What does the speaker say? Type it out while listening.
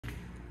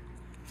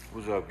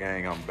What's up,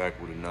 gang? I'm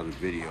back with another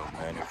video,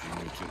 man. If you're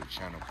new to the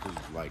channel, please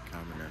like,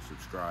 comment, and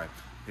subscribe.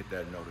 Hit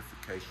that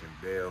notification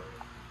bell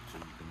so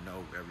you can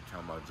know every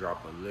time I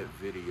drop a lit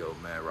video,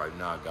 man. Right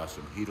now, I got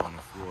some heat on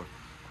the floor.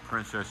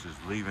 Princess is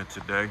leaving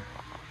today.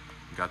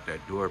 Got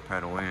that door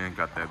panel in,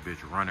 got that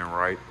bitch running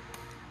right.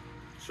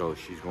 So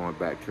she's going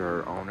back to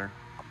her owner.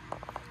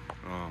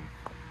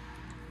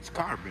 This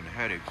car been a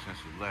headache since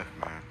it left,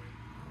 man.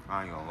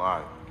 I ain't gonna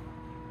lie.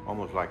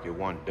 Almost like it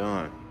wasn't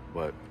done,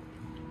 but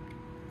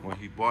when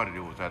he bought it,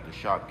 it was at the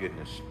shop getting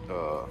this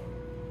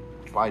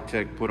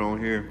Tech put on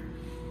here.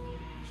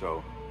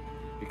 So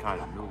he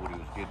kind of knew what he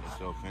was getting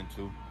himself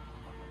into,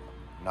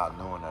 not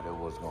knowing that it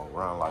was gonna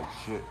run like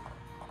shit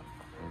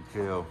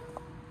until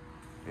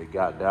it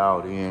got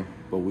dialed in.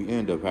 But we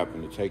ended up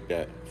having to take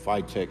that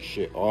Tech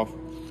shit off,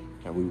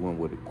 and we went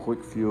with a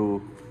quick fuel.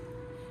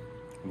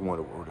 We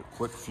went with a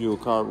quick fuel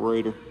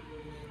carburetor,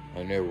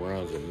 and it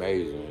runs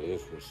amazing.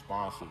 It's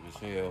responsive as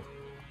hell.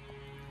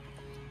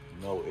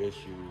 No issues.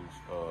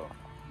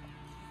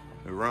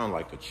 It runs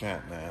like a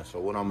champ, man. So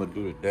what I'm gonna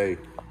do today,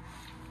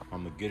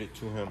 I'm gonna get it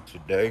to him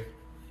today,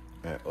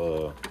 and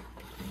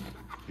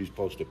he's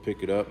supposed to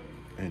pick it up,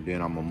 and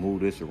then I'm gonna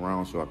move this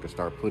around so I can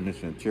start putting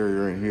this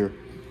interior in here.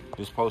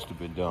 This supposed to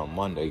be done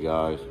Monday,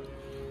 guys,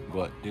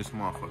 but this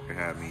motherfucker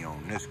had me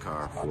on this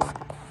car for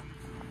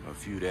a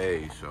few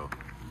days. So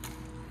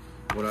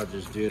what I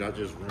just did, I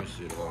just rinsed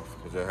it off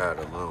because it had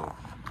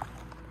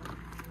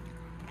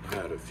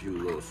a few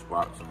little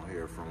spots on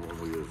here from when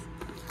we was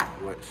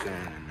wet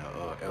sanding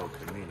the El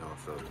Camino.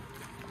 So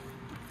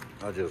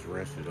I just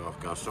rinsed it off,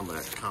 got some of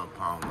that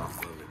compound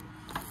off of it.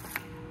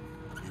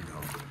 You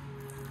know,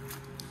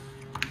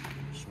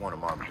 it's one of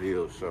my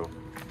builds, so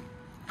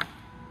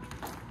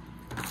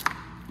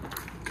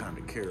kind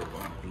of care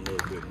about it a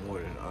little bit more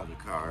than the other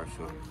cars.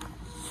 So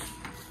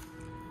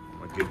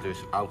I'm gonna get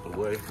this out the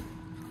way.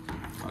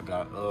 I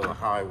got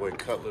highway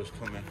cutlers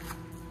coming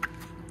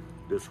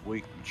this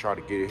week and try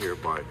to get it here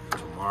by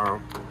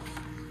tomorrow,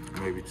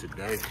 maybe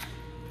today.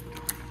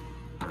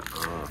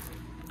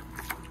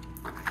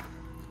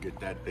 Get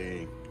that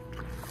thing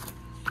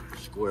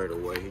squared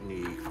away. He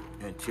need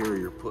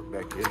interior put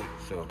back in it,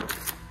 so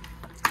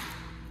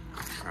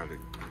try to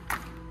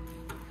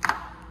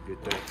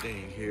get that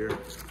thing here.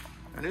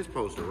 And it's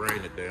supposed to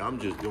rain today. I'm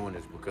just doing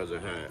this because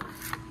it had,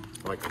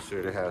 like I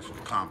said, it has some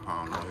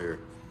compound on here.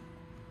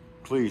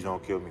 Please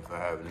don't kill me for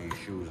having these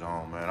shoes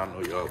on, man. I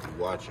know y'all be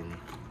watching me.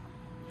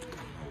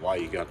 Why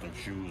you got them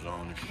shoes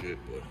on and shit,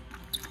 but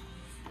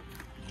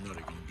you know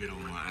they gonna get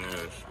on my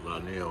ass.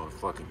 Lionel and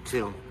fucking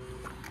Tim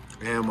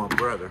and my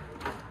brother.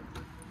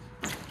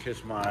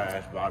 Kiss my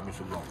ass, buy me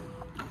some more.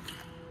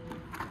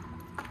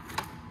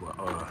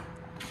 But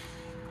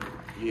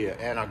yeah,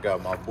 and I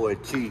got my boy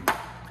T,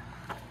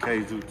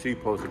 KZoo T,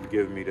 supposed to be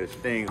giving me this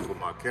thing for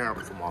my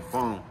camera, for my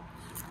phone,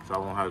 so I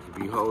won't have to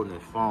be holding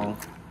his phone.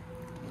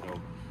 You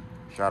know,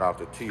 shout out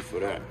to T for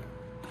that.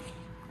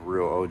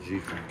 Real OG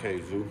from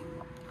KZoo.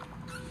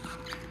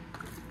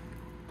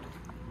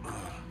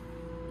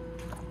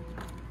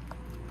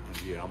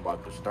 Yeah, I'm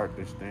about to start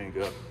this thing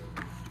up,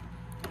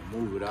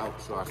 move it out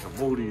so I can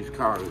move these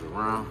cars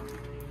around.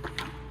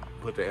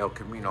 Put the El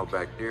Camino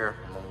back there.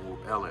 I'm gonna move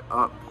Ellen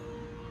up.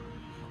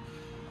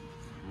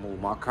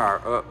 Move my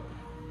car up.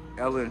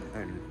 Ellen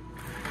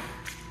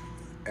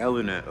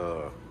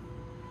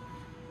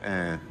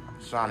and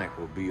Sonic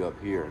will be up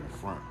here in the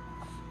front,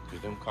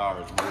 because them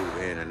cars move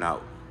in and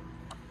out.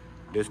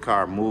 This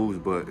car moves,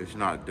 but it's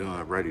not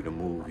done, ready to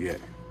move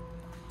yet.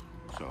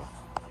 So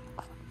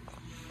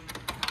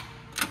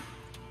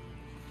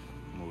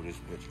move this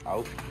bitch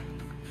out.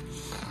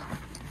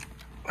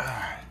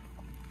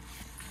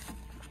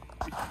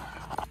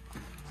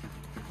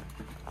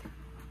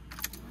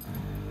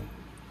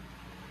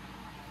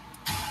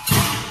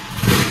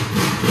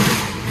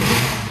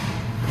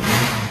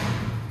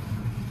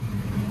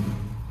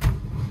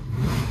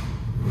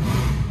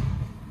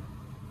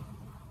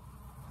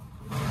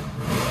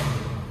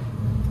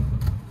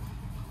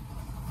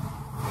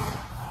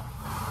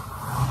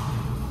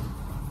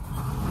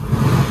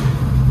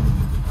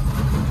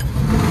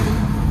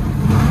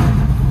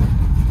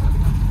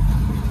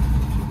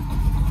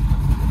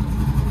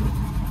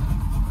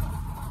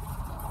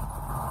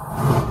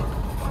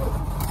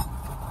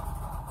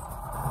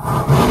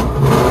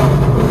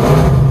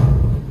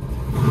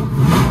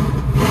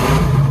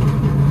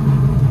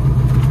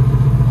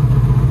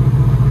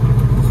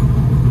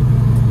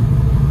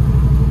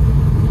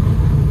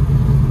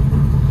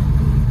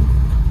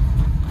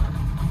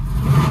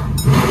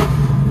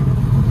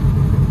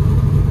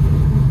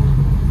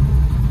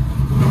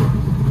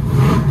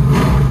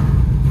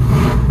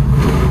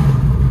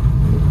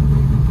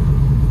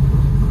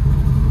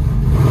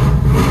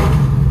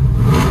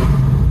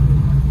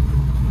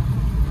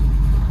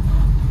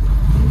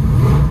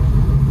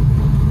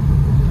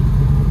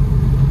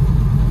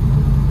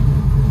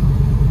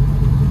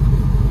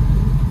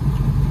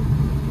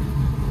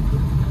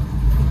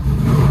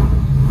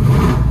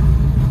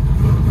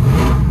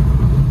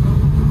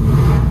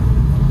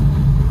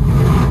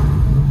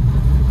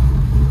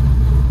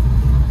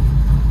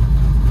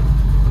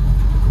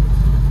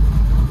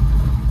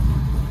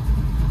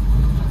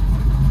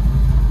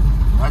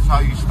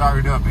 start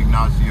it up,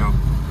 Ignacio.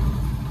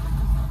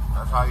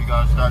 That's how you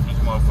gotta start this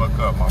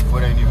motherfucker up. My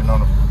foot ain't even on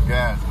the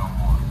gas no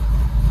more.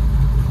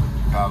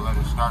 You gotta let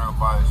it start up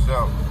by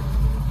itself.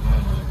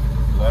 Then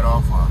just let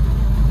off on it.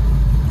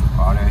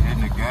 All that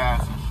hitting the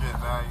gas and shit,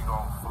 man, you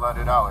gonna flood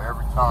it out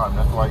every time.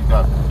 That's why you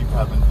gotta keep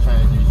having to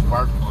change these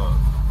spark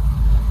plugs.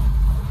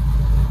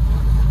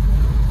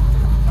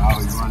 Now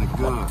you running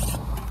good.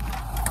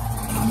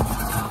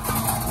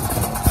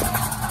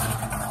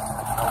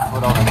 Don't put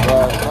on the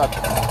gas,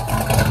 nothing.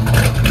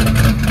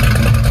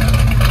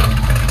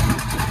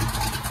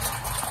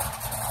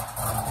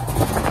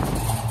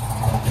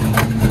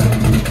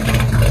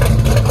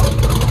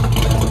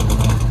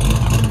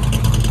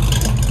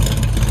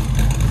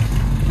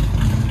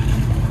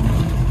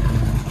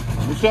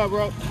 What's up,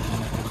 bro?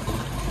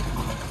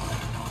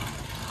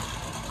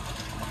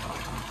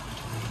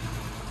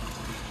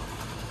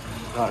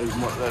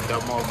 Let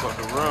that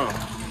motherfucker run.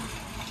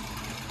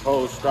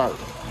 Cold start.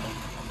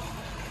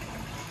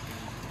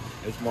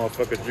 This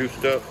motherfucker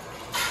juiced up.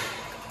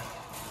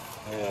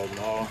 Hell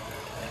no.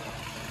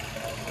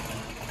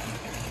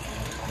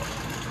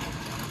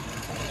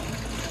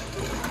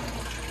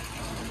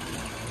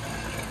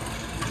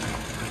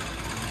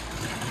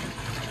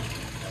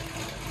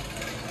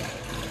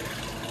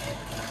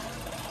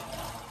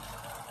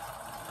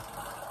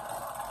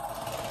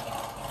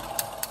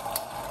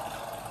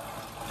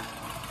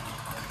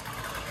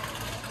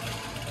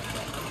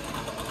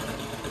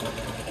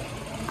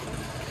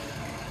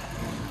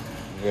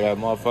 Look at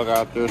that motherfucker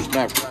out there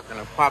snap cracking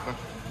and popping.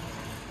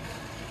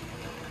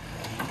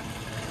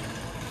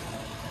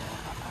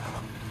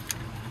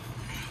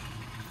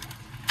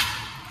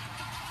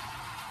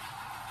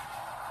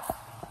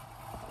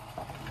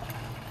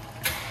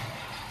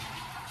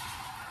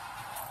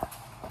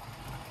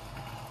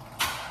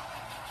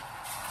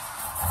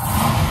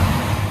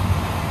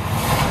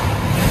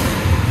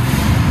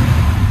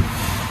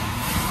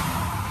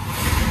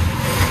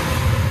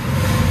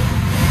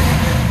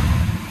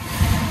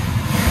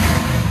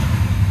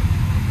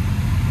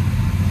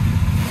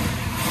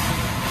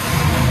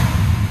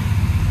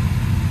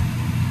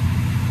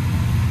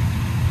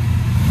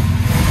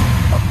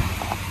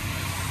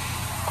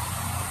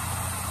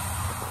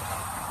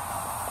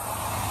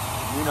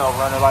 Camino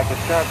running like a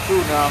champ too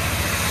now.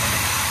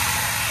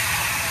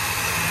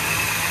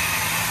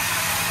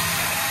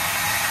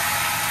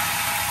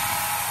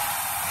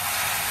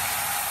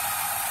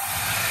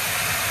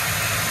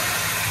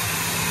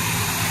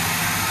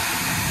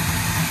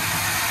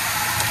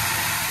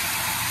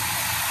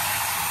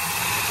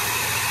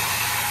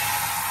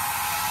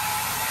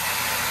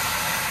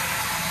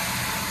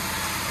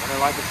 Running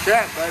like a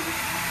champ, baby.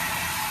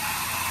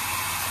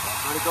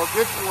 I'm gonna go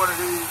get you one of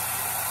these.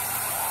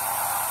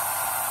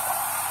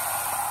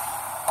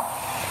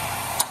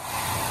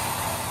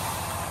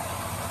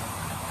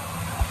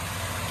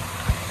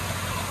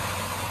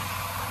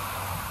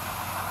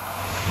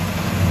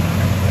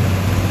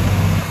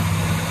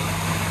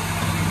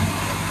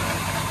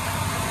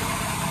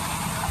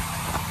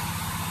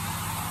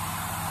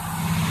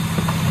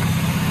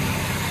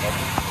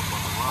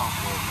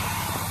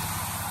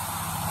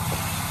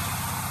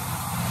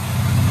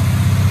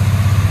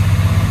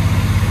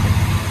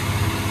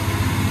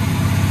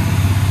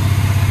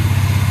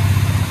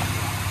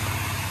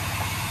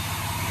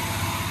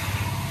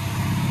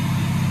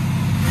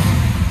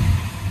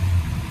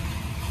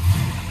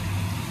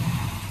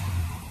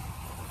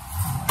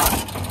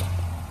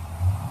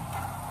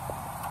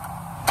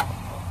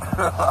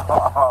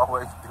 I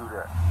always do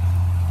that.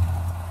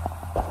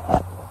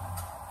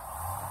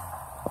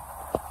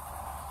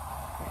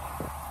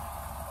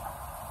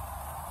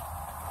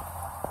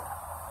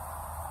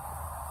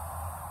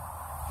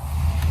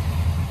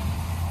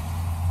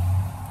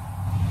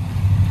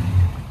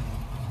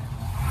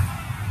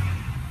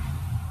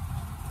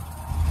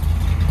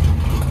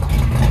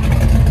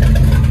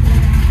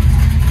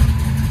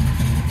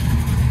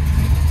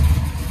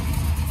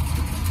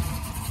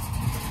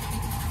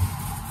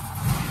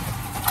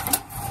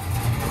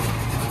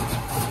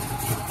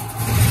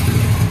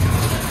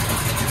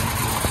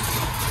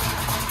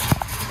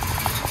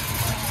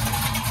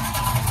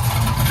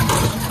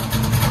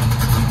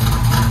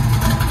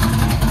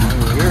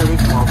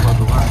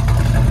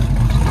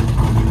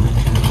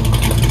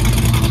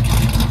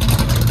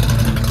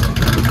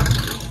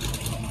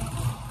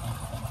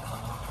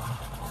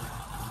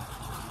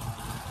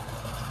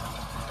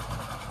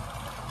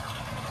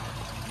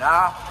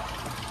 Now,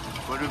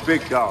 for the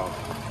big dog.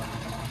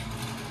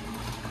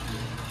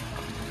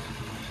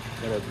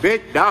 For the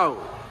big dog.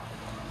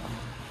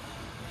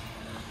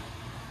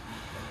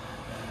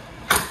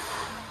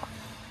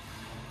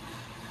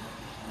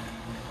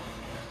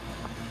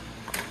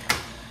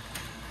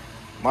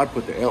 Might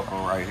put the elk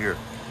on right here.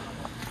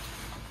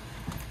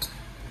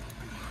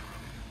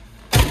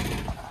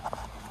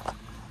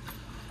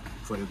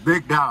 For the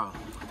big dog.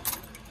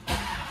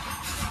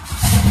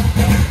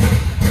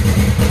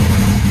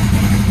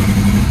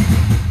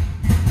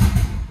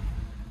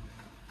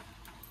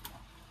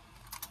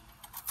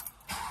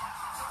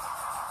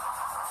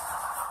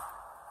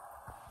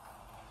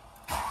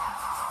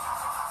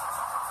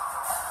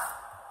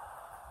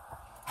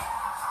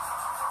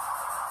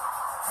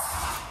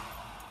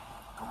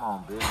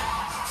 on, bitch.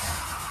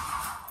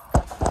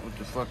 What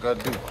the fuck I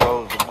do?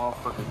 Close the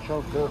motherfucking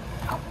choke up.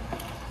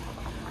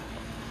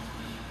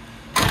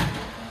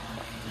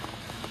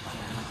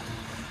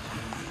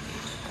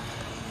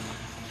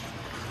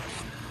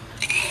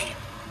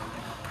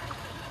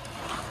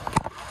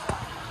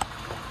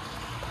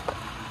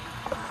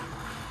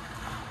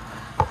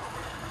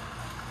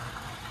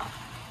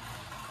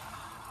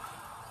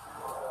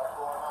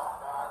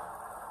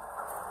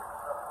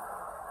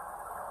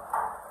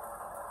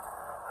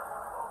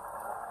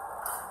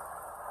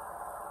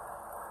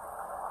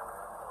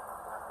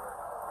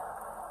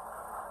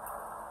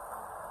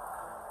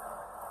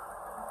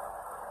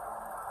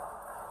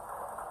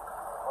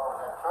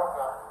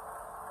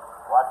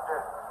 Watch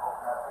this.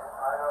 Open that bitch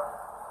right up.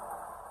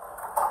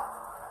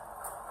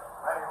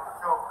 Ready for the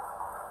choke.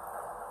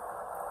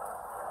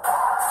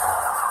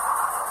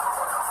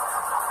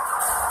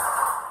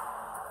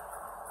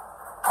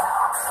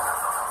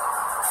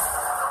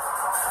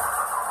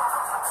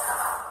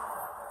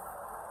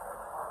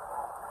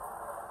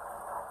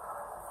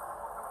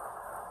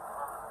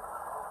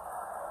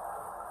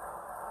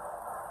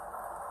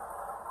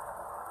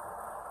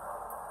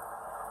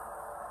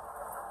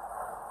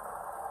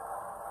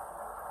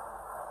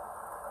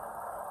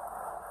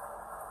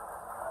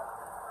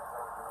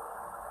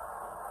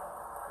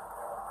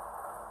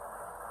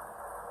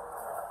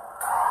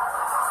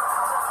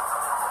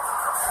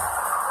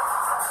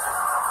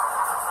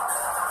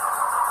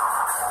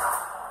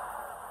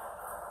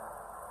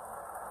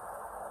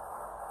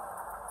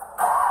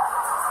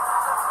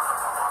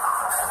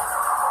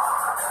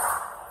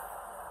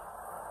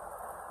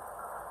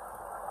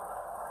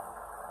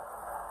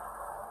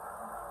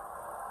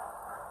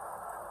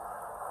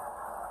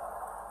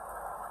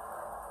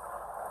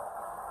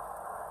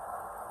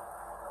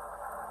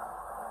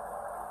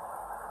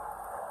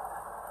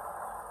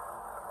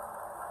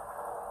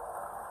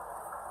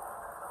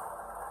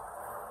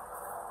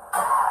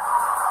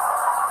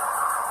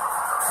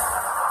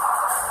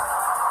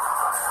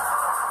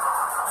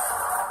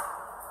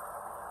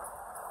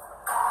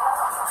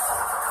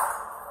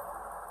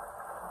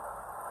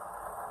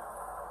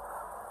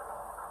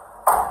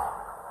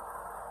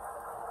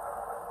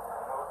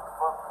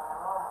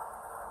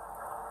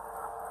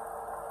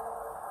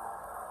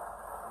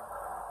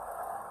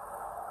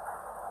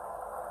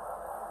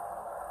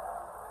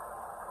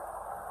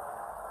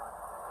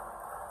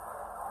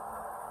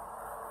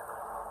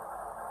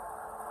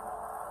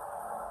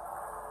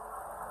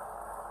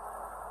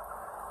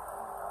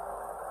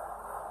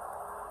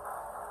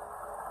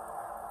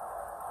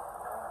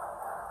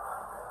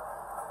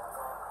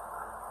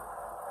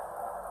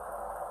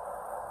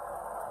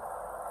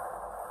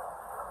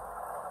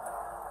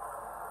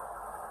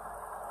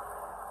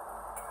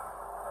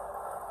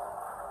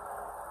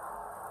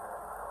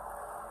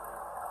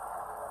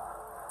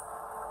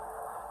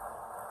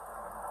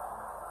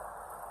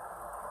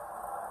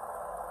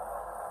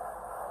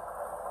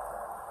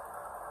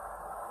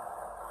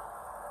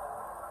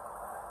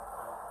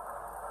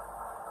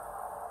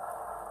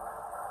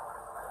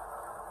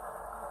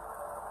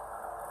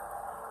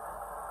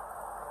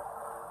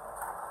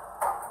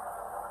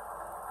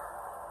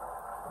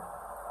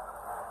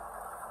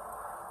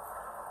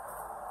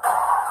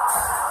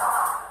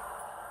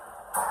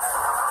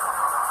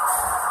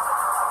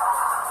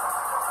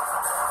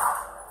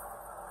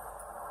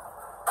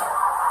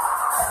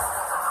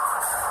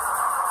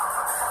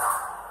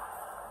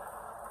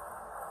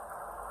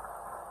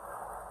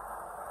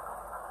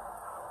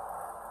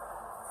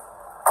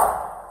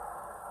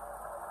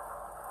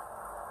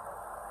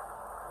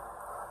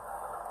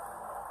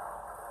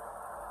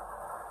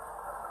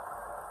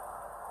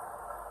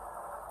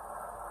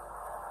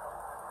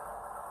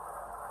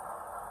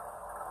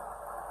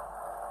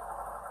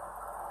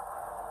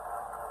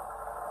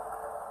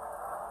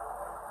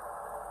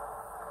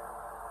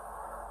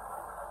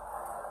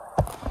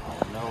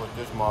 You know what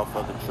this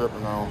motherfucker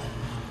tripping on?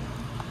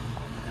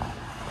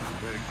 You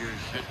better get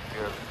his shit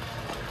together.